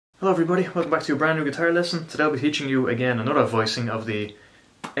Hello everybody, welcome back to a brand new guitar lesson. Today I'll be teaching you again another voicing of the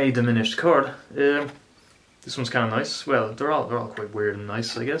A diminished chord. This one's kind of nice. Well, they're all quite weird and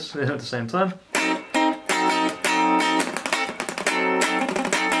nice, I guess, at the same time.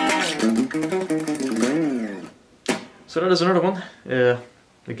 So that is another one.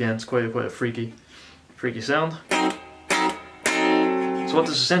 Again, it's quite a freaky sound. So what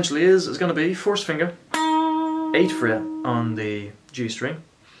this essentially is going to be first finger, 8th fret on the G string,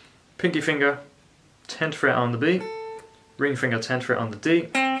 pinky finger, 10th fret on the B, ring finger 10th fret on the D,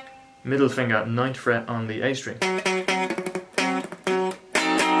 middle finger 9th fret on the A string.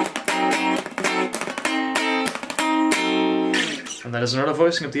 And that is another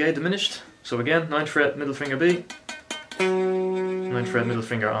voicing of the A diminished. So again, 9th fret, middle finger B, 9th fret, middle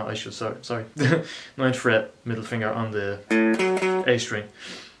finger on, 9th fret, middle finger on the A string.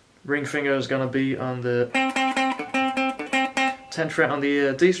 Ring finger is going to be on the 10th fret on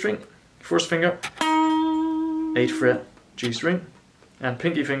the D string, first finger, 8th fret, G string, and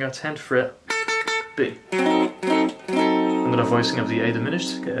pinky finger, 10th fret, B. Another voicing of the A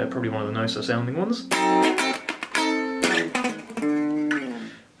diminished, probably one of the nicer sounding ones.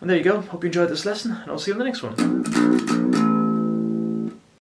 And there you go, hope you enjoyed this lesson, and I'll see you in the next one.